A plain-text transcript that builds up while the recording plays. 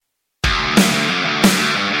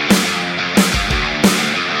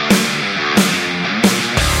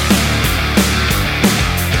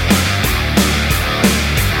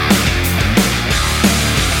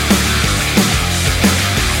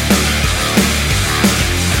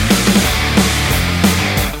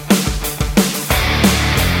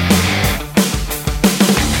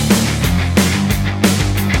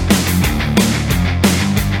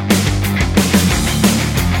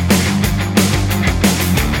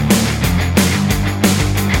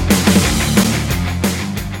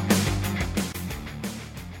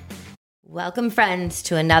Welcome, friends,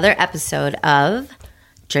 to another episode of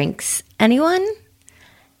Drinks Anyone?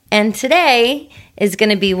 And today is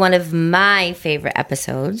going to be one of my favorite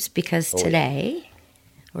episodes because today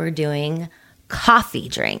we're doing coffee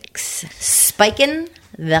drinks, spiking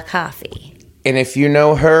the coffee. And if you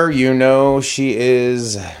know her, you know she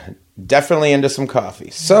is definitely into some coffee.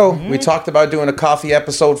 So we talked about doing a coffee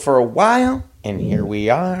episode for a while, and here we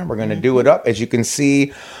are. We're going to do it up. As you can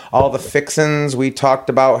see, all the fixins. We talked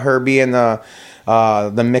about her being the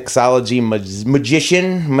mixology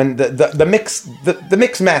magician, the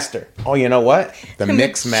mix master. Oh, you know what? The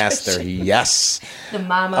mix master. Yes. The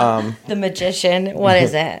mama, the magician. What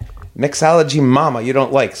is it? Mixology mama. You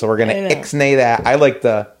don't like, so we're gonna ixnay that. I like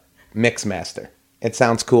the mix master. It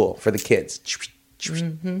sounds cool for the kids.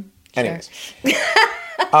 Mm-hmm. Anyways.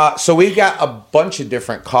 So we've got a bunch of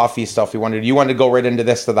different coffee stuff we wanted. You wanted to go right into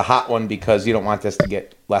this to the hot one because you don't want this to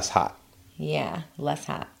get less hot. Yeah, less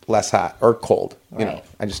hot. Less hot or cold. You Right. know,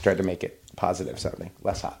 I just tried to make it positive sounding.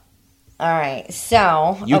 Less hot. All right,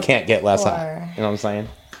 so... You can't get less hot. You know what I'm saying?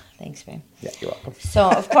 Thanks, babe. Yeah, you're welcome. So,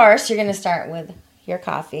 of course, you're going to start with your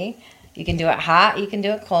coffee. You can do it hot, you can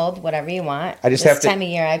do it cold, whatever you want. I just this have to- time of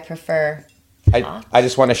year, I prefer hot. I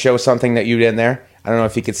just want to show something that you did in there. I don't know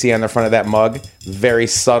if you could see on the front of that mug. Very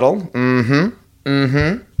subtle.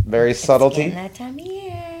 Very subtlety. In that time of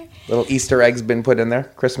year. Little Easter eggs been put in there.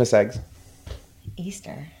 Christmas eggs.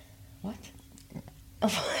 Easter. What?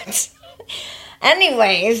 What?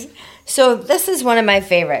 Anyways, so this is one of my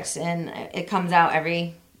favorites, and it comes out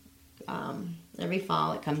every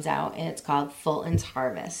fall. It comes out, and it's called Fulton's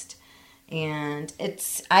Harvest, and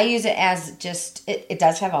I use it as just it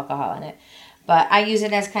does have alcohol in it, but I use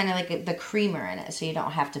it as kind of like the creamer in it, so you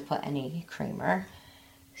don't have to put any creamer.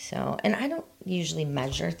 So, and I don't usually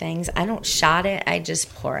measure things. I don't shot it. I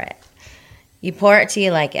just pour it. You pour it till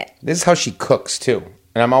you like it. This is how she cooks, too.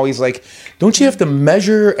 And I'm always like, don't you have to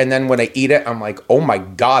measure? And then when I eat it, I'm like, oh, my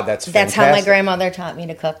God, that's fantastic. That's how my grandmother taught me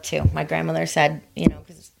to cook, too. My grandmother said,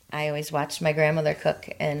 because I always watched my grandmother cook,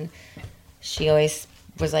 and she always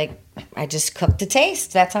was like, I just cook to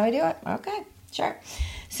taste. That's how I do it. Okay, sure.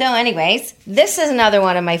 So anyways, this is another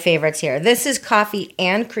one of my favorites here. This is coffee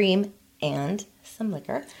and cream and some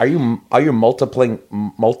liquor. Are you multiplying?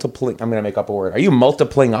 I'm going to make up a word. Are you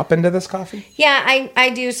multiplying up into this coffee? Yeah,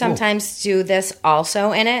 I do sometimes do this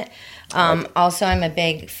also in it. Also, I'm a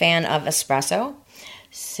big fan of espresso.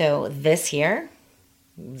 So this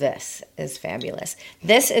is fabulous.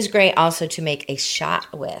 This is great also to make a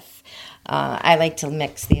shot with. I like to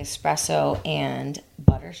mix the espresso and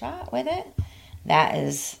butter shot with it. That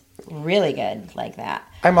is really good like that.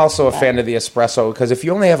 I'm also a fan of the espresso because if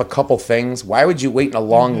you only have a couple things, why would you wait in a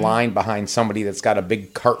long line behind somebody that's got a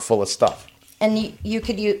big cart full of stuff? And you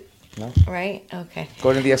could use... No? Right? Okay.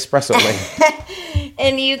 Go to the espresso lane.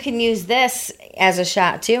 And you can use this as a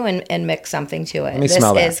shot too and mix something to it. Let me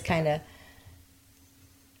smell that. This is kind of...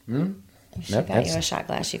 If she got you a shot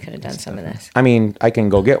glass, you could have done some of this. I mean, I can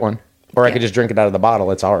go get one. Or I could just drink it out of the bottle.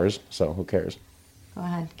 It's ours, so who cares? Go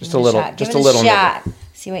ahead. Just a little. Just a little shot.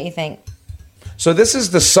 See what you think. So this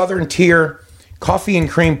is the Southern Tier Coffee and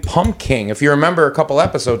Cream Pumpkin. If you remember a couple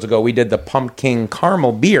episodes ago, we did the Pumpkin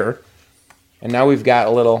Caramel Beer. And now we've got a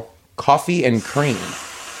little coffee and cream.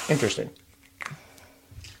 Interesting.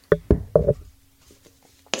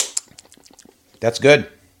 That's good.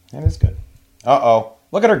 That is good. Uh-oh.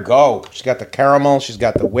 Look at her go. She's got the caramel. She's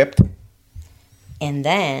got the whipped. And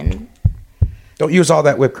then... Don't use all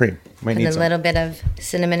that whipped cream. Put a little bit of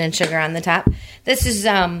cinnamon and sugar on the top. This is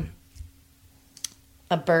a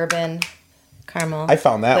bourbon caramel. I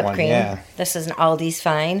found that whipped one, cream. yeah. This is an Aldi's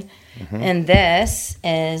Fine. And this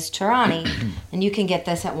is Torani. And you can get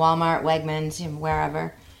this at Walmart, Wegmans,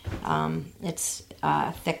 wherever. It's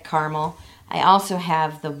thick caramel. I also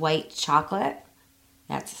have the white chocolate.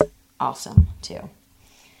 That's awesome, too.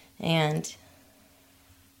 And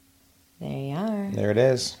there you are. There it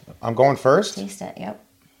is. I'm going first? Taste it, yep.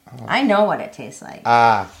 Oh. I know what it tastes like.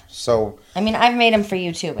 So... I mean, I've made them for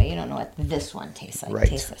you, too, but you don't know what this one tastes like. Right.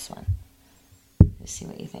 Taste this one. Let's see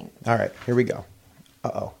what you think. All right, here we go.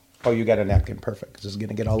 Uh-oh. Oh, you got a napkin. Perfect. This is going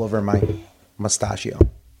to get all over my mustachio.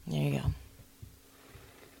 There you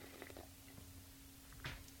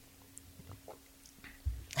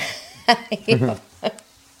go.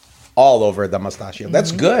 All over the mustachio.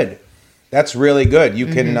 That's good. That's really good. You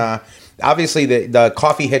can, obviously, the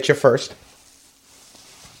coffee hits you first.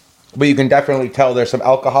 But you can definitely tell there's some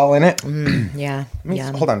alcohol in it. Yeah.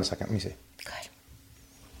 Hold on a second. Let me see. Good.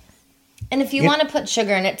 And if you want to put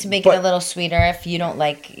sugar in it to make it a little sweeter, if you don't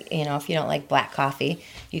like, if you don't like black coffee,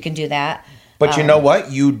 you can do that. But you know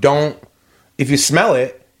what? You don't, if you smell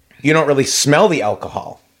it, you don't really smell the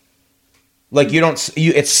alcohol. Like you don't.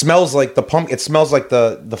 It smells like the pump. It smells like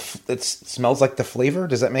it smells like the flavor.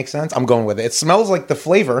 Does that make sense? I'm going with it. It smells like the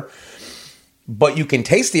flavor, but you can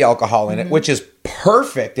taste the alcohol in it, which is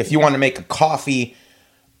perfect if you want to make a coffee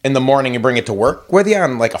in the morning and bring it to work with you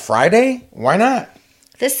on like a Friday. Why not?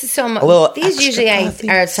 This is so much. These usually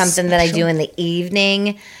are something that I do in the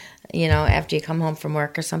evening. You know, after you come home from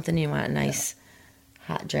work or something, you want a nice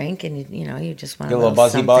hot drink, and you just want a little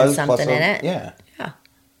buzzy buzz, something in it. Yeah.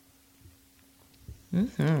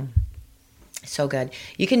 Mm-hmm. So good.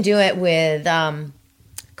 You can do it with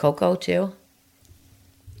cocoa too.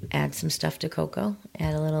 Add some stuff to cocoa.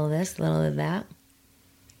 Add a little of this, a little of that.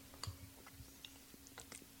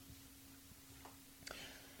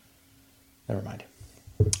 Never mind.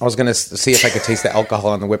 I was gonna see if I could taste the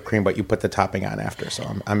alcohol on the whipped cream, but you put the topping on after, so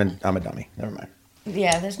I'm a dummy. Never mind.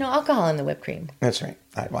 Yeah, there's no alcohol in the whipped cream. That's right.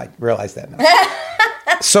 I realize that now.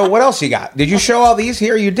 So what else you got? Did you show all these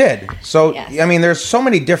here? You did. So, yes. I mean, there's so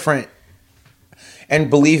many different,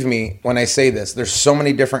 and believe me when I say this, there's so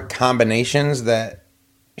many different combinations that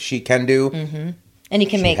she can do. Mm-hmm. And you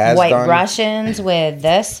can make white Russians with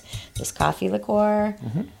this coffee liqueur.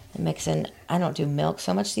 Mm-hmm. Mix in, I don't do milk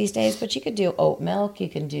so much these days, but you could do oat milk. You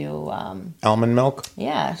can do... almond milk?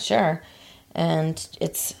 Yeah, sure. And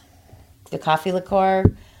it's the coffee liqueur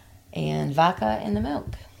and vodka in the milk.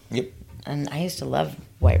 Yep. And I used to love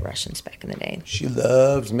white Russians back in the day. She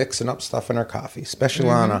loves mixing up stuff in her coffee, especially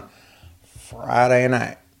on a Friday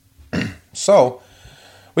night. So,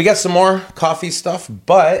 we got some more coffee stuff,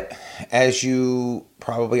 but as you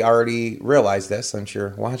probably already realized this since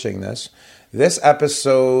you're watching this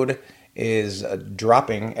episode is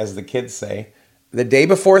dropping, as the kids say, the day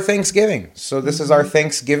before Thanksgiving. So this is our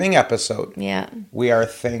Thanksgiving episode. Yeah. We are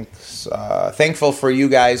thankful for you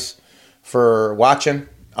guys for watching.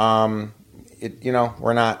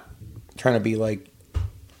 We're not trying to be like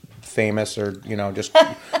famous or just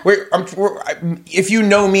if you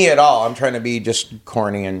know me at all, I'm trying to be just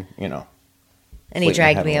corny and And he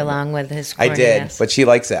dragged me along with his corniness. I did, but she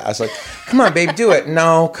likes it. I was like, "Come on, babe, do it."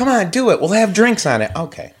 No, come on, do it. We'll have drinks on it.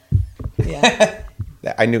 Okay. Yeah.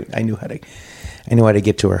 I knew how to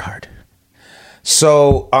get to her heart.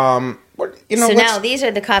 So, So now these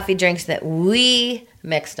are the coffee drinks that we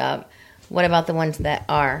mixed up. What about the ones that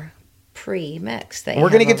are pre-mixed? We're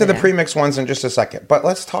going to get to the pre-mixed ones in just a second, but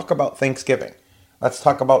let's talk about Thanksgiving. Let's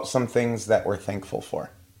talk about some things that we're thankful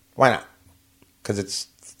for. Why not? Because it's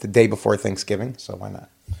the day before Thanksgiving, so why not?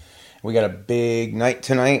 We got a big night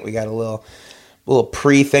tonight. We got a little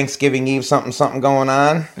pre-Thanksgiving Eve something going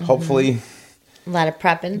on. Mm-hmm. Hopefully, a lot of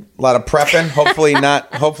prepping.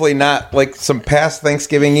 Hopefully not like some past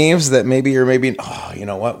Thanksgiving Eves that maybe. Oh, you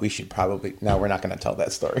know what? We should probably. No, we're not going to tell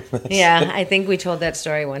that story. Yeah, I think we told that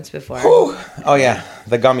story once before. Whew. Oh yeah,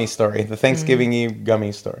 the gummy story, the Thanksgiving Eve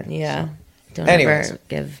gummy story. Yeah, so. Don't ever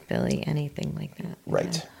give Billy anything like that.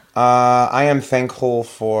 Right. Yeah. I am thankful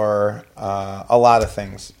for a lot of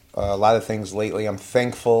things. A lot of things lately. I'm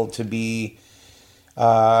thankful to be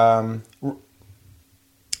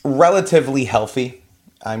relatively healthy.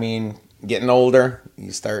 I mean, getting older,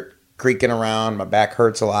 you start creaking around. My back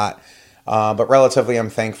hurts a lot. But relatively, I'm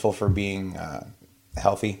thankful for being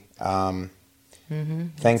healthy. Thankful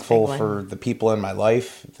for the people in my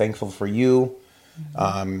life. Thankful for you.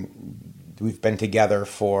 We've been together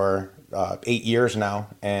for 8 years now,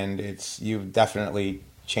 and you've definitely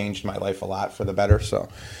changed my life a lot for the better. So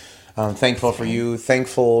I'm thankful for you.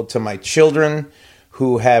 Thankful to my children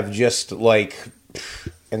who have just like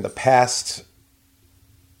in the past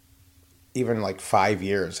even like 5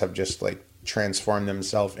 years have just like transformed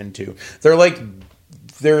themselves into they're like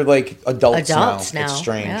adults now. It's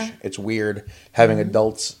strange. Yeah. It's weird having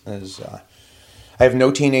adults I have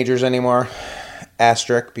no teenagers anymore.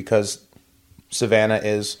 Asterisk, because Savannah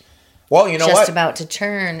is just about to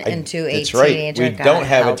turn into a teenager. Right. We don't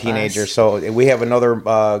have a teenager, so we have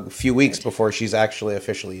another few weeks before she's actually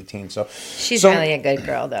officially a teen. So she's really a good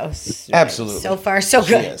girl, though. Absolutely. So far, so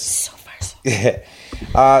good. So far, so good.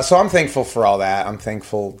 So I'm thankful for all that. I'm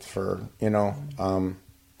thankful for a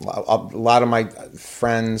lot of my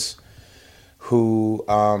friends who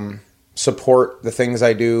support the things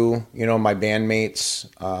I do. My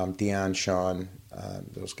bandmates, Dion, Sean,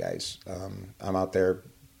 those guys. I'm out there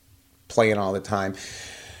playing all the time.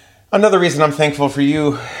 Another reason I'm thankful for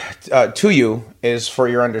you, to you, is for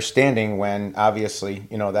your understanding when obviously,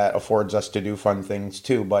 that affords us to do fun things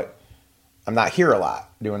too, but I'm not here a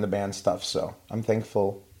lot doing the band stuff. So I'm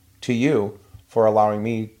thankful to you for allowing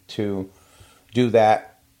me to do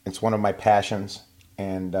that. It's one of my passions.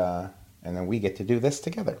 And then we get to do this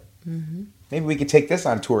together. Mm-hmm. Maybe we could take this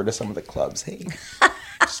on tour to some of the clubs. Hey,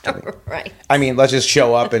 Right. I mean, let's just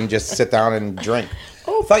show up and just sit down and drink.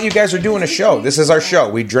 Oh, thought you guys were doing a show. This is our show.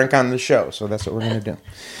 We drink on the show, so that's what we're going to do.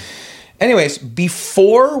 Anyways,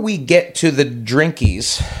 before we get to the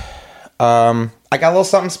drinkies, I got a little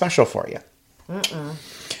something special for you.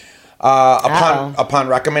 Upon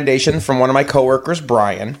recommendation from one of my coworkers,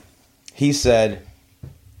 Brian, he said,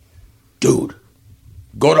 "Dude,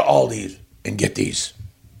 go to Aldi's and get these.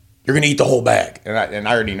 You're going to eat the whole bag." And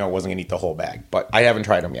I already know I wasn't going to eat the whole bag, but I haven't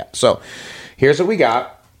tried them yet. So here's what we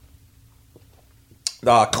got.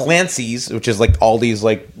 Clancy's, which is like Aldi's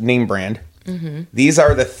like name brand. Mm-hmm. These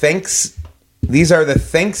are the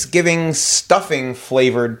Thanksgiving stuffing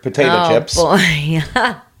flavored potato chips. Oh boy.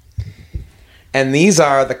 And these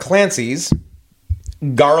are the Clancy's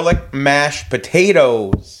garlic mashed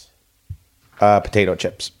potatoes potato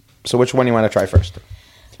chips. So which one do you want to try first?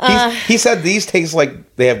 He said these taste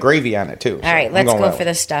like they have gravy on it too. All right, let's go for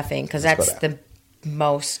the stuffing because that's the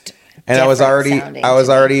most. And I was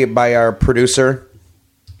already by our producer,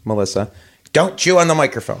 Melissa. Don't chew on the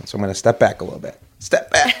microphone. So I'm going to step back a little bit.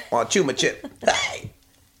 Step back while I chew my chip. Hey.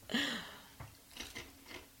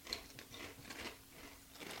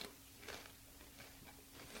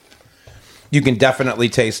 You can definitely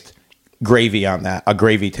taste gravy on that. A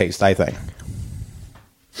gravy taste, I think.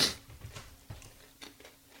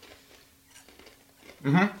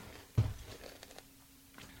 Mm-hmm.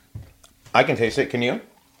 I can taste it. Can you?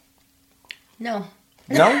 No.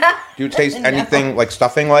 No? Do you taste anything like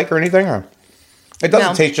stuffing like or anything? Or? It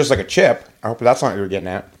doesn't taste just like a chip. I hope that's not what you're getting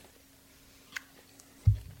at.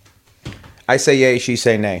 I say yay, she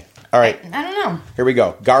say nay. All right. I don't know. Here we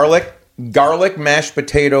go. Garlic mashed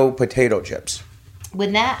potato chips.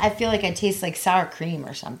 With that, I feel like I taste like sour cream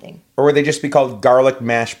or something. Or would they just be called garlic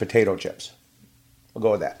mashed potato chips? We'll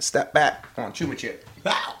go with that. Step back. Come on, chew my chip.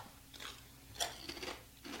 Wow.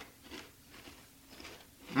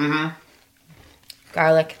 Mm-hmm.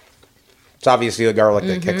 Garlic. It's obviously the garlic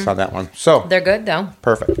that kicks on that one. So they're good though.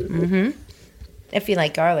 Perfect. Mm-hmm. If you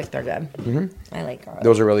like garlic, they're good. Mm-hmm. I like garlic.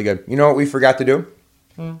 Those are really good. You know what we forgot to do?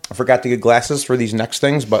 I forgot to get glasses for these next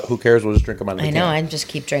things, but who cares? We'll just drink them out of the can. I know. I just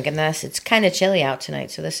keep drinking this. It's kind of chilly out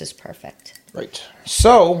tonight, so this is perfect. Right.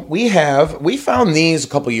 So we found these a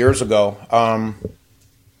couple years ago.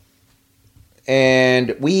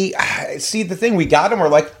 And we see the thing, we got them. We're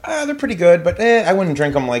like, they're pretty good, but I wouldn't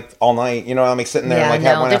drink them like all night. You know, I'm like sitting there and like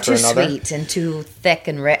have one after another. They're too sweet and too thick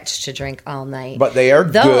and rich to drink all night. But they are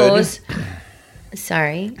good.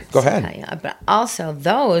 Sorry. Go ahead. But also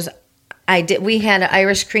those, we had an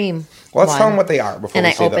Irish cream. Well, let's tell them what they are before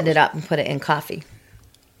we say I opened it up and put it in coffee.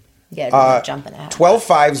 Yeah, jumping out.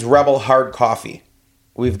 12.5's Rebel Hard Coffee.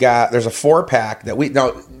 There's a 4-pack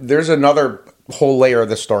that there's another whole layer of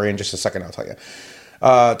this story in just a second, I'll tell you.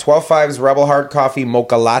 12.5's Rebel Hard Coffee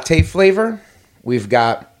Mocha Latte flavor. We've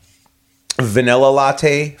got vanilla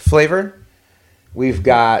latte flavor. We've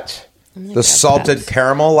got the salted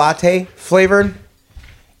caramel latte flavored.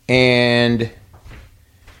 And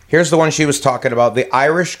here's the one she was talking about, the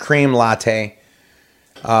Irish cream latte.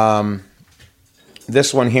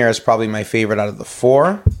 This one here is probably my favorite out of the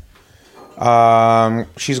 4.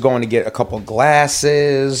 She's going to get a couple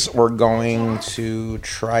glasses. We're going to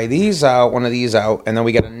try one of these out, and then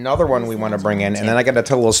we get another one we want to bring in, and then I got to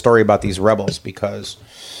tell a little story about these Rebels because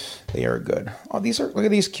they are good. Oh, look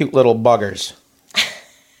at these cute little buggers.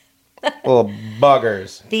 Little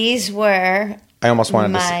buggers. These were I almost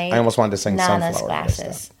wanted to sing Nana's Sunflower.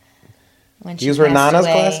 glasses. These were Nana's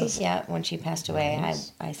glasses? Yeah, when she passed away,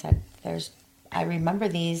 I said, I remember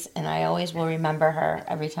these, and I always will remember her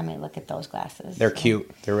every time I look at those glasses. They're cute.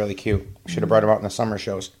 They're really cute. Should have brought them out in the summer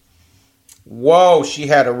shows. Whoa, she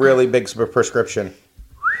had a really big prescription.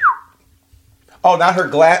 Oh, not her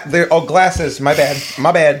glasses. My bad.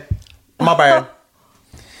 What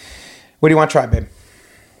do you want to try, babe?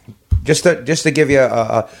 Just to give you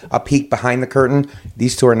a peek behind the curtain,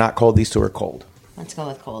 these two are not cold. These two are cold. Let's go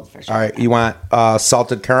with cold for sure. All right, you want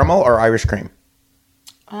salted caramel or Irish cream?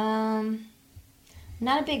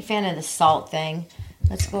 Not a big fan of the salt thing.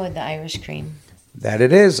 Let's go with the Irish cream. That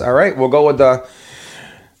it is. All right, we'll go with the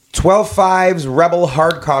 12.5's Rebel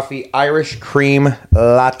Hard Coffee Irish Cream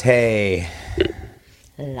Latte.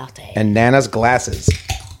 And Nana's glasses.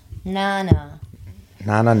 Nana.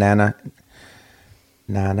 Na.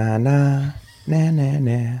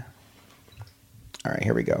 All right,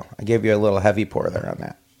 here we go. I gave you a little heavy pour there on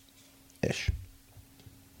that. Ish.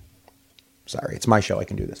 Sorry, it's my show. I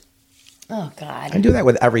can do this. Oh, God. I do that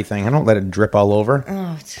with everything. I don't let it drip all over.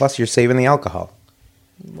 Oh, Plus, you're saving the alcohol.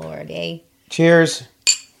 Lordy. Cheers.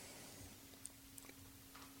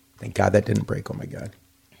 Thank God that didn't break. Oh, my God.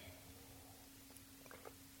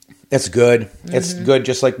 It's good. It's good,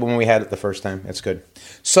 just like when we had it the first time. It's good.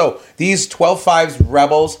 So these 12.5s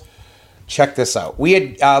Rebels, check this out. We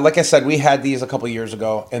had, like I said, we had these a couple years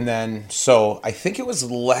ago, and then so I think it was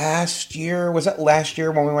last year. Was that last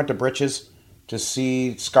year when we went to Britches to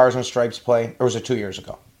see Scars and Stripes play, or was it 2 years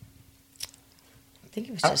ago? I think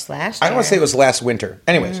it was just last year. I don't want to say it was last winter.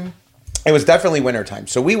 Anyways, it was definitely wintertime.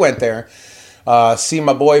 So we went there, see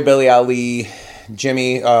my boy Billy Ali,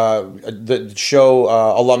 Jimmy, the show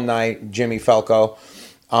alumni Jimmy Falco,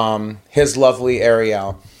 his lovely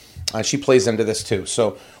Ariel. She plays into this too.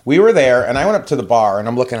 So we were there, and I went up to the bar, and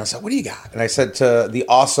I'm looking. I said, "What do you got?" And I said to the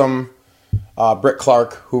awesome Britt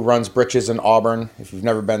Clark, who runs Britches in Auburn. If you've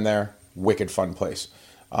never been there, wicked fun place.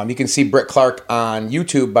 You can see Britt Clark on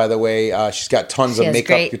YouTube, by the way. She's got tons of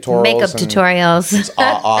makeup tutorials. Makeup tutorials. It's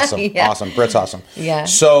awesome. Yeah. Awesome. Britt's awesome. Yeah.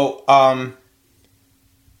 So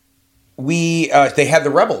they had the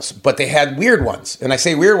Rebels, but they had weird ones. And I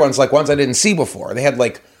say weird ones like ones I didn't see before. They had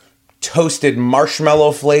like toasted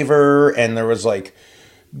marshmallow flavor, and there was like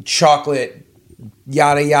chocolate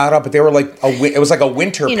yada yada, but they were like it was like a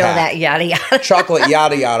winter pack. You know that yada yada. Chocolate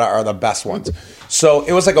yada yada are the best ones. So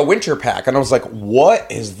it was like a winter pack, and I was like,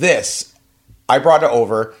 what is this? I brought it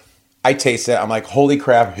over. I tasted it. I'm like, holy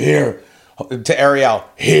crap, here. To Ariel,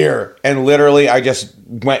 here. And literally, I just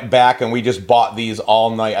went back, and we just bought these all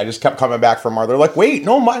night. I just kept coming back for more. They're like, wait,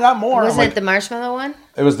 no, not more. Was it the marshmallow one?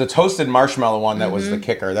 It was the toasted marshmallow one that was the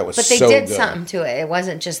kicker. That was so good. But they did something to it. It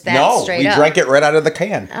wasn't just that straight up. No, we drank it right out of the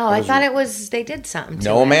can. Oh, I thought it was, they did something to it.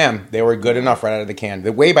 No, ma'am. They were good enough right out of the can.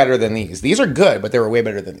 They're way better than these. These are good, but they were way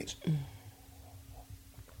better than these.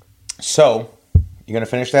 So, you going to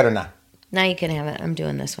finish that or not? Now you can have it. I'm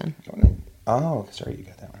doing this one. Oh, sorry, you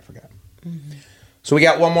got that one. I forgot. So we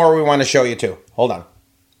got one more we want to show you too. Hold on.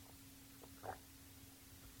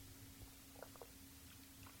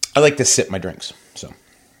 I like to sip my drinks. So,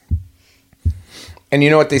 and you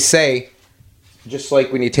know what they say? Just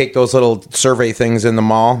like when you take those little survey things in the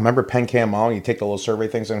mall. Remember PenCam Mall? You take the little survey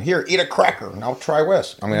things and here, eat a cracker. Now try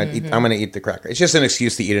this. I'm gonna eat the cracker. It's just an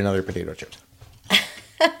excuse to eat another potato chips.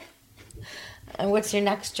 And what's your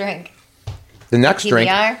next drink? The next drink.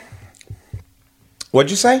 PBR? What'd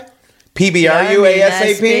you say? PBR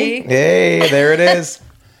ASAP? Hey, there it is.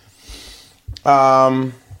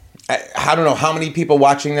 I don't know how many people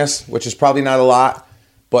watching this, which is probably not a lot,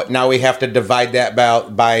 but now we have to divide that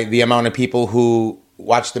by the amount of people who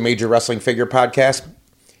watch the Major Wrestling Figure podcast.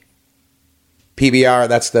 PBR,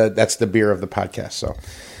 that's the beer of the podcast. So,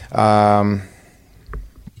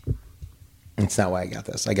 it's not why I got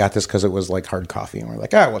this. I got this because it was like hard coffee, and we're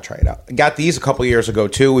like, we'll try it out. I got these a couple years ago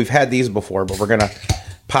too. We've had these before, but we're gonna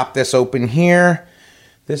pop this open here.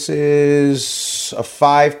 This is a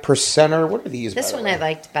 5%er. What are these? This one I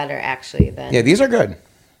liked better actually than. Yeah, these are good.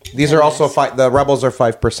 These are also the Rebels are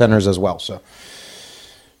 5%ers as well. So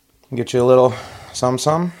get you a little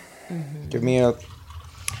some. Give me a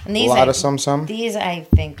lot of some. These I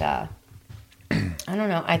think. I don't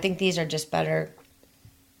know. I think these are just better.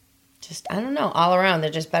 Just, I don't know, all around. They're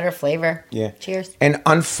just better flavor. Yeah. Cheers. And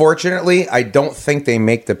unfortunately, I don't think they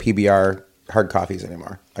make the PBR hard coffees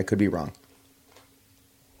anymore. I could be wrong.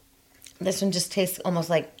 This one just tastes almost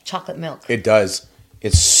like chocolate milk. It does.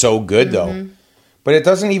 It's so good, though. But it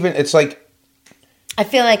doesn't even, it's like... I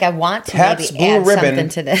feel like I want to Pabst maybe add something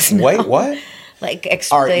to this now. Wait, what? Like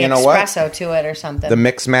espresso to it or something. The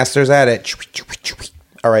mix master's at it.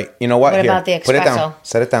 All right, you know what? What about the espresso? Put it down.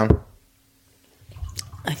 Set it down.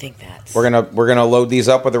 I think that's... We're gonna load these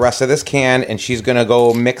up with the rest of this can, and she's gonna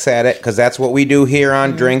go mix at it because that's what we do here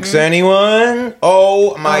on Drinks Anyone.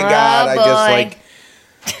 Oh my God! I just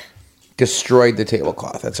destroyed the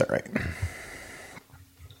tablecloth. That's all right.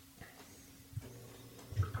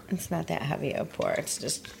 It's not that heavy a pour. It's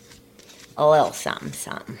just a little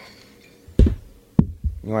something.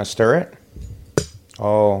 You want to stir it?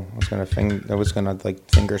 Oh, I was gonna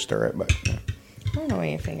finger stir it, but I don't know where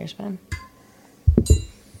your fingers been.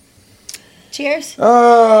 Cheers.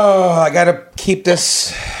 Oh, I got to keep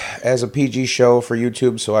this as a PG show for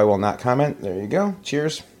YouTube, so I will not comment. There you go.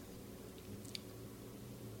 Cheers.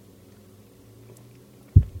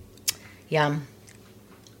 Yum.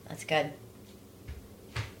 That's good.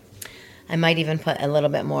 I might even put a little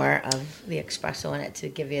bit more of the espresso in it to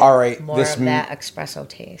give you more of that espresso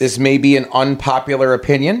taste. This may be an unpopular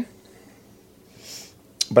opinion,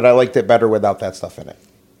 but I liked it better without that stuff in it.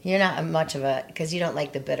 You're not much of a, because you don't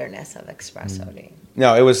like the bitterness of espresso, do you?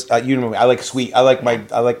 No, it was I like sweet. I like my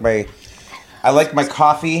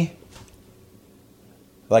coffee.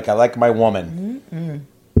 Like I like my woman,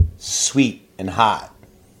 sweet and hot.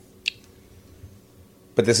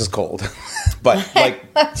 But this is cold, but like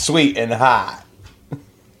sweet and hot.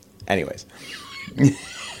 Anyways.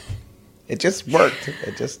 It just worked.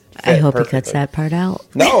 It just fit I hope perfectly. he cuts that part out.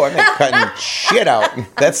 No, I'm not cutting shit out.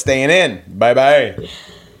 That's staying in. Bye-bye.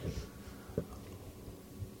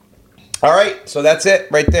 All right, so that's it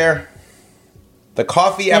right there. The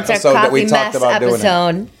coffee That's our episode that we coffee talked mess about doing.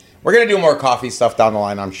 episode. We're going to do more coffee stuff down the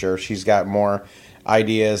line, I'm sure. She's got more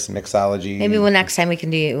ideas, mixology. Maybe next time we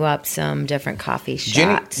can do up some different coffee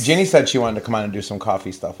shots. Ginny said she wanted to come on and do some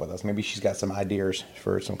coffee stuff with us. Maybe she's got some ideas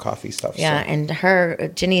for some coffee stuff. Yeah, so.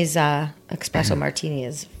 and Ginny's espresso martini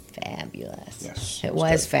is fabulous. Yes, it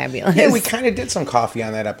was fabulous. Yeah, we kind of did some coffee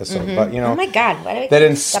on that episode, but Oh my God, why do we that keep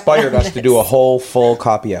inspired stepping on us to do a whole full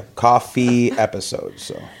coffee episode.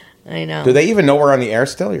 So, I know. do they even know we're on the air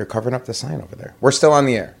still? You're covering up the sign over there. We're still on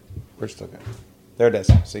the air. We're still good. There it is.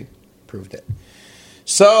 See, proved it.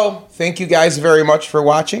 So, thank you guys very much for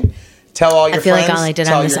watching. Tell all your friends. I feel like all I did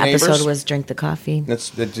tell on this your neighbors. episode was drink the coffee.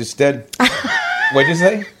 That just did. What'd you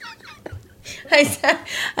say? I said,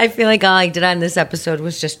 I feel like all I did on this episode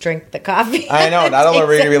was just drink the coffee. I know. Not only are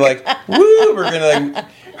we gonna be like, woo,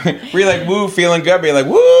 we're like, woo, feeling good. Be like,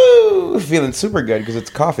 woo, feeling super good because it's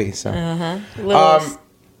coffee. So,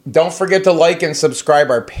 don't forget to like and subscribe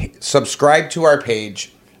to our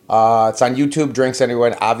page. It's on YouTube, Drinks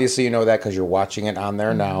Anyone. Obviously, you know that because you're watching it on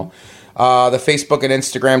there now. The Facebook and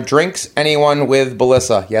Instagram, Drinks Anyone with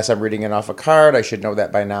Billissa. Yes, I'm reading it off a card. I should know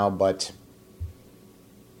that by now, but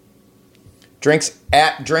Drinks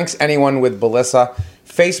Anyone with Billissa,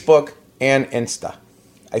 Facebook and Insta.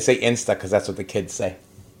 I say Insta because that's what the kids say.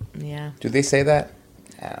 Yeah. Do they say that?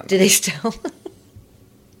 Do they still?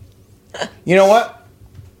 You know what?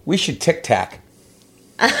 We should Tic Tac.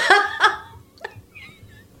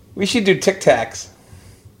 We should do Tic Tacs.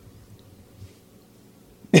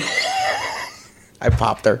 I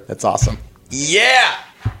popped her. That's awesome. Yeah!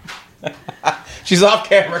 She's off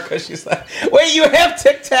camera because she's like, wait, you have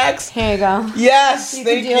Tic Tacs? Here you go. Yes,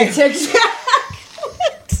 thank you. Tic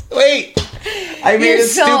Tac. Wait. I made You're a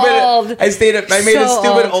so stupid old. I made a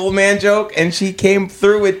stupid old man joke and she came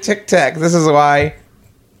through with Tic Tac. This is why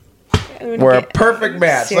we're a perfect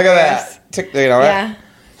match. Serious. Look at that. Yeah.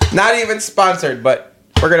 Not even sponsored, but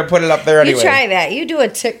we're going to put it up there anyway. You try that. You do a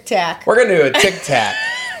Tic Tac. We're going to do a Tic Tac.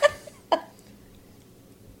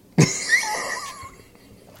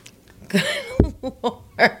 Good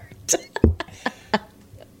Lord.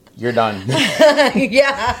 You're done.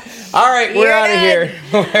 Yeah. All right, we're out of here.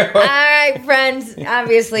 All right, friends.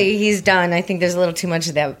 Obviously, he's done. I think there's a little too much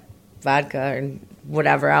of that vodka and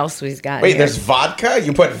whatever else we've got. Wait, here. there's vodka?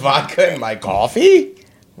 You put vodka in my coffee?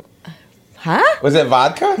 Huh? Was it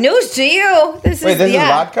vodka? News to you. This is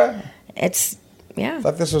vodka? It's, yeah. I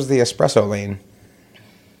thought this was the espresso lane.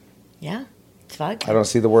 Yeah, it's vodka. I don't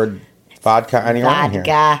see the word vodka anywhere in here.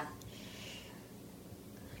 Vodka.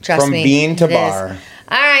 Trust From me. bean to it bar. is.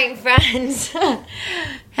 All right, friends.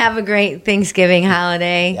 Have a great Thanksgiving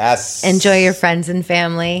holiday. Yes. Enjoy your friends and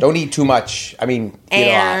family. Don't eat too much. I mean, eat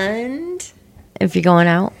a lot. And if you're going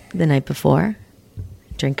out the night before,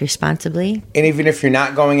 drink responsibly. And even if you're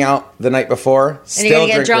not going out the night before, And you're still going to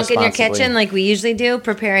get drink drunk in your responsibly. kitchen like we usually do,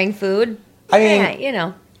 preparing food. I mean, Yeah, you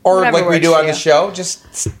know. Or whatever like we works do for on the you. show, just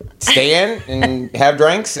stay in and have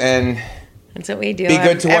drinks and That's what we do. be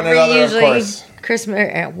good to one another, of course.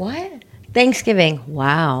 Christmas, what? Thanksgiving.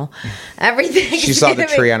 Wow. Every Thanksgiving. She saw the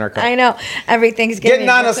tree on her cup. I know. Every Thanksgiving. Get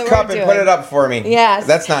Nana's that's what cup we're and put doing. it up for me. Yes.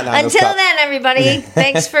 That's not Nana's Until cup. then, everybody,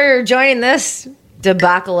 thanks for joining this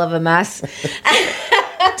debacle of a mess.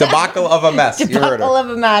 Debacle of a mess. You heard Debacle her. of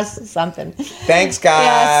a mess. Something. Thanks,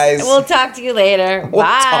 guys. Yes. We'll talk to you later. We'll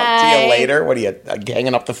Bye. talk to you later. What are you,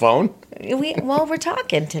 hanging up the phone? We're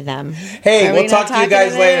talking to them. Hey, Are we'll we talk not to you talking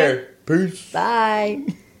guys them? later. Peace. Bye.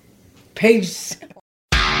 Peace.